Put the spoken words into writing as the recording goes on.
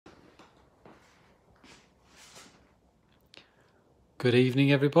Good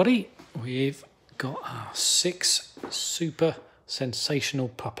evening, everybody. We've got our 6 super sensational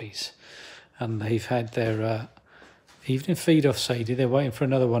puppies, and they've had their evening feed off Sadie. They're waiting for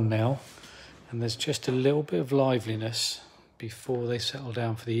another one now, and there's just a little bit of liveliness before they settle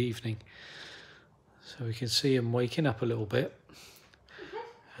down for the evening. So we can see them waking up a little bit,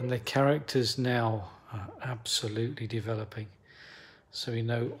 and their characters now are absolutely developing. So we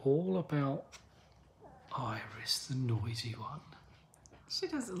know all about Iris, the noisy one. She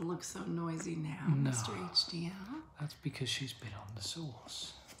doesn't look so noisy now, No. Mr. HDL. That's because she's been on the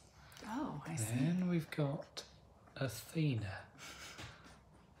sauce. Oh, I see. Then we've got Athena,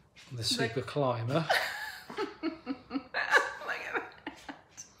 the super climber. Look at that.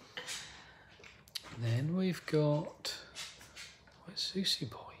 Then we've got, where's Zeusy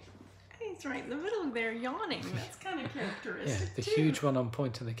boy? He's right in the middle there, yawning. That's kind of characteristic, Yeah, the too. huge one I'm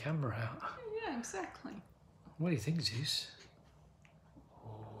pointing the camera out. Yeah, exactly. What do you think, Zeus?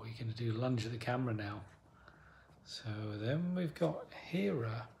 Oh, you're going to do a lunge at the camera now. So then we've got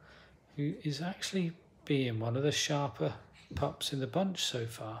Hera, who is actually being one of the sharper pups in the bunch so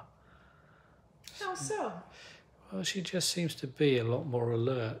far. How so? Well, she just seems to be a lot more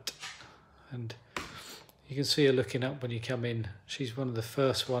alert, and you can see her looking up when you come in. She's one of the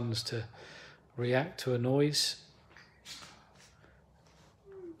first ones to react to a noise,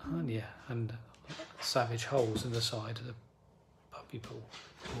 aren't you? And savage holes in the side of the puppy pool.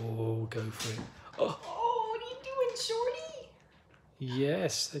 Oh, go for it. Oh, What are you doing, Shorty?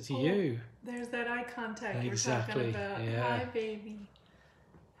 yes, that's you. There's that eye contact Exactly, we're talking about. yeah. Hi, baby.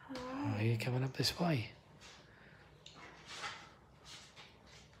 Hi. Oh, are you coming up this way?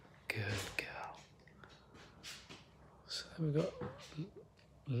 Good girl. So then we've got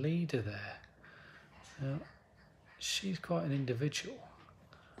Leda there. Now, she's quite an individual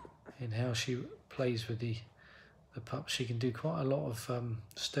in how she plays with the pups. She can do quite a lot of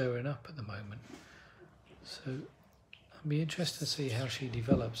stirring up at the moment. So I'd be interested to see how she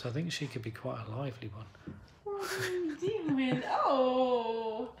develops. I think she could be quite a lively one. What are you doing?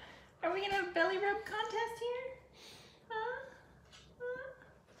 Oh, are we gonna have a belly rub contest here? Huh?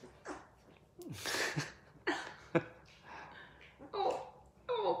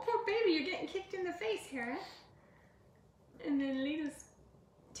 Oh, poor baby, you're getting kicked in the face, Hera. And then Leda's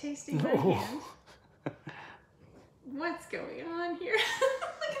tasting my hand. What's going on here?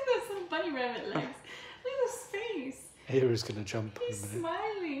 Look at those little bunny rabbit legs. Look at his face. Hera's going to jump in He's a minute.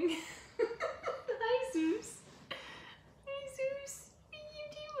 smiling. Hi, Zeus. Hey, Zeus. What are you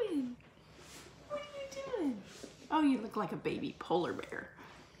doing? What are you doing? Oh, you look like a baby polar bear.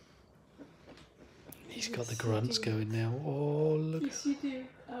 He's got the grunts going now. Oh, look. Yes, you do.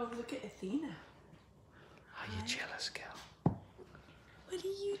 Oh, look at Athena. Are you jealous, girl? What are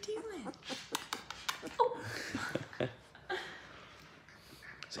you doing? Oh.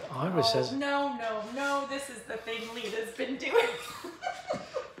 So Iris says, No. This is the thing Leda's been doing.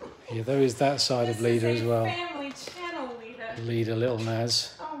 yeah, there is that side of Leda as well. Family channel, Leda. Leda, little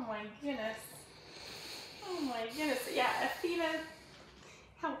Naz. Oh my goodness. Oh my goodness. Yeah, Athena,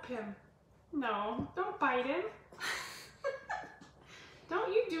 help him. No, don't bite him.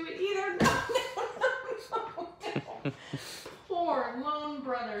 Don't you do it either. No. Poor lone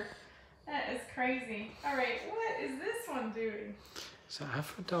brother. That is crazy. All right, what is this one doing? So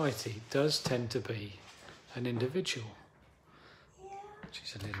Aphrodite does tend to be an individual. Yeah,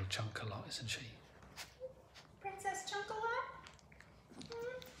 She's a little chunk a lot, isn't she? Princess Chunkalot.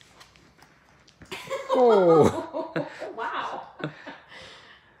 Oh! Wow.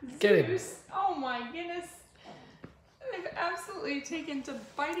 Get him. Zeus. Oh my goodness. They've absolutely taken to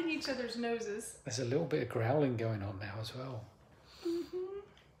biting each other's noses. There's a little bit of growling going on now as well.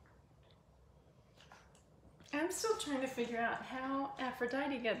 I'm still trying to figure out how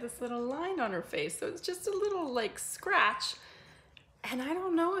Aphrodite got this little line on her face. So it's just a little like scratch. And I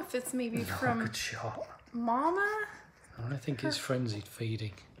don't know if it's maybe from Good shot. Mama. I think it's frenzied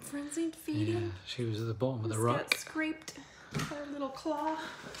feeding. Frenzied feeding. Yeah, she was at the bottom of the Just rock. got scraped by a little claw.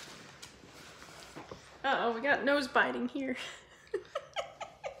 Uh-oh, we got nose biting here. Who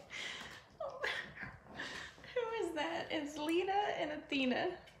is that? It's Leda and Athena.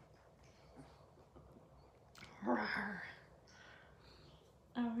 Rawr.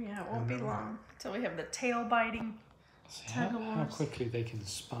 Oh yeah, it won't be long until we have the tail biting. See how quickly they can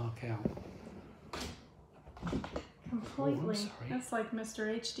spark out. Completely. Oh, I'm sorry. That's like Mr.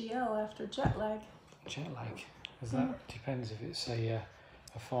 HDL after jet lag. Jet lag. Because that depends if it's a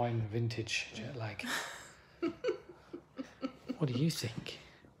fine vintage jet lag. What do you think?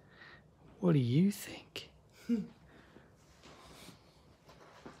 What do you think? Oh,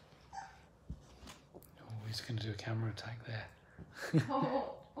 he's going to do a camera attack there.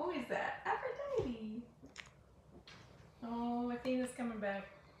 Oh, who is that? Aphrodite. Oh, Athena's coming back.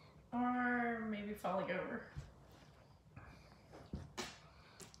 Or maybe falling over.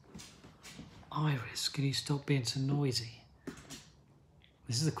 Iris, can you stop being so noisy?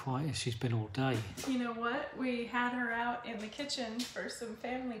 This is the quietest she's been all day. You know what? We had her out in the kitchen for some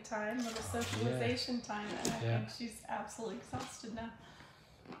family time, little socialization time, and I think she's absolutely exhausted now.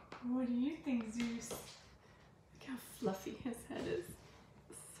 What do you think, Zeus? Look how fluffy his head is.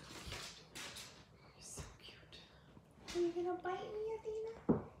 So cute. You're so cute. Are you gonna bite me, Athena?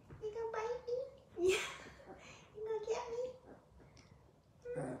 You gonna bite me? Yeah. You gonna get me?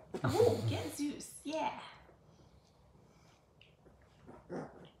 Oh, get Zeus. Yeah.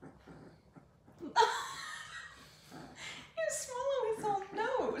 You swallow his own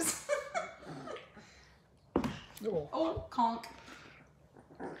nose. Oh, conk.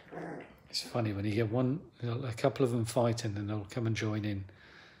 It's funny when you get a couple of them fighting, and they'll come and join in.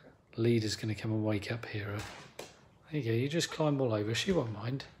 Leda's going to come and wake up Hera. There you go, you just climb all over, she won't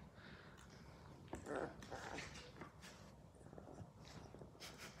mind.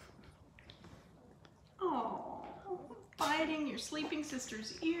 Oh, biting your sleeping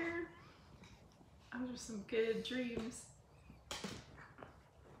sister's ear. Those are some good dreams.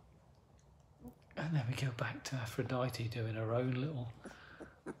 And then we go back to Aphrodite doing her own little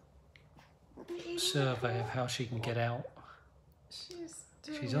survey of how she can get out.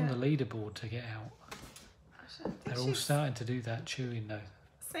 She's on the leaderboard to get out. They're all starting to do that chewing though.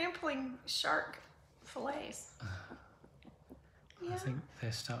 Sampling shark fillets. I think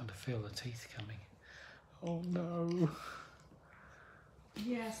they're starting to feel the teeth coming. Oh no.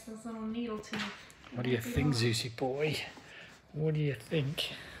 Yes, those little needle teeth. What do you think, Zeusy boy? What do you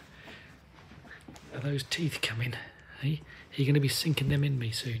think? Are those teeth coming? Hey, are you going to be sinking them in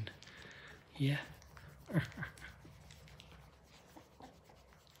me soon? Yeah.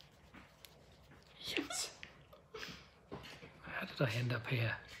 Yes. How did I end up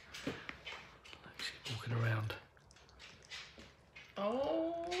here? She's walking around.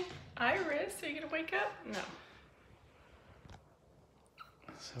 Oh, Iris, are you going to wake up? No.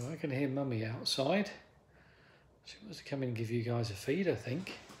 So I can hear Mummy outside. She wants to come in and give you guys a feed, I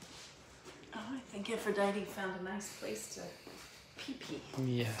think. Oh, I think Aphrodite found a nice place to pee-pee.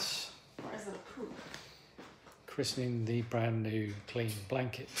 Yes. Or is it a poop? Christening the brand new clean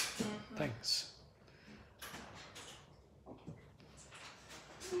blanket. Thanks.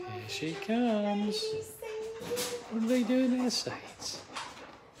 Here she comes. What are they doing there, Sades?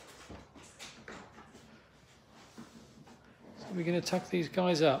 So we're going to tuck these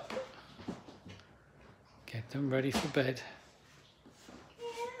guys up. Get them ready for bed. Yeah.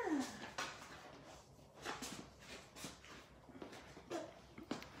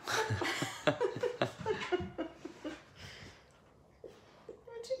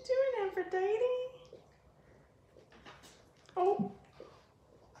 What you doing, Aphrodite? Oh.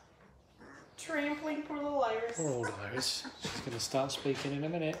 Trampling poor little Iris. Poor old Iris. She's going to start speaking in a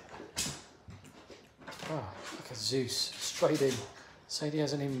minute. Oh, look at Zeus. Straight in. Sadie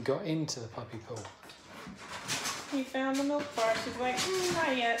hasn't even got into the puppy pool. He found the milk bar. She's like,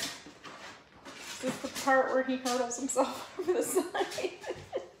 not yet. This is the part where he hurdles himself over the side.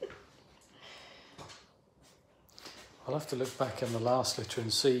 I'll have to look back in the last litter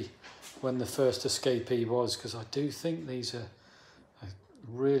and see when the first escapee was, because I do think these are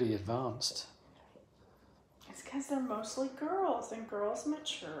really advanced. It's because they're mostly girls, and girls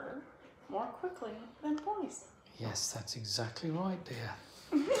mature more quickly than boys. Yes, that's exactly right, dear.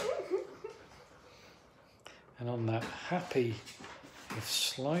 And on that happy, if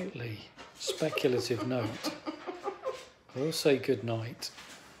slightly speculative note, we'll say good night,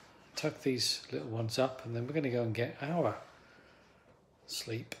 tuck these little ones up, and then we're going to go and get our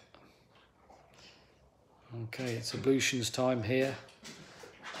sleep. Okay, it's ablutions time here,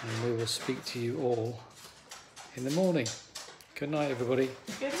 and we will speak to you all in the morning. Good night, everybody.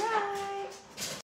 Good night.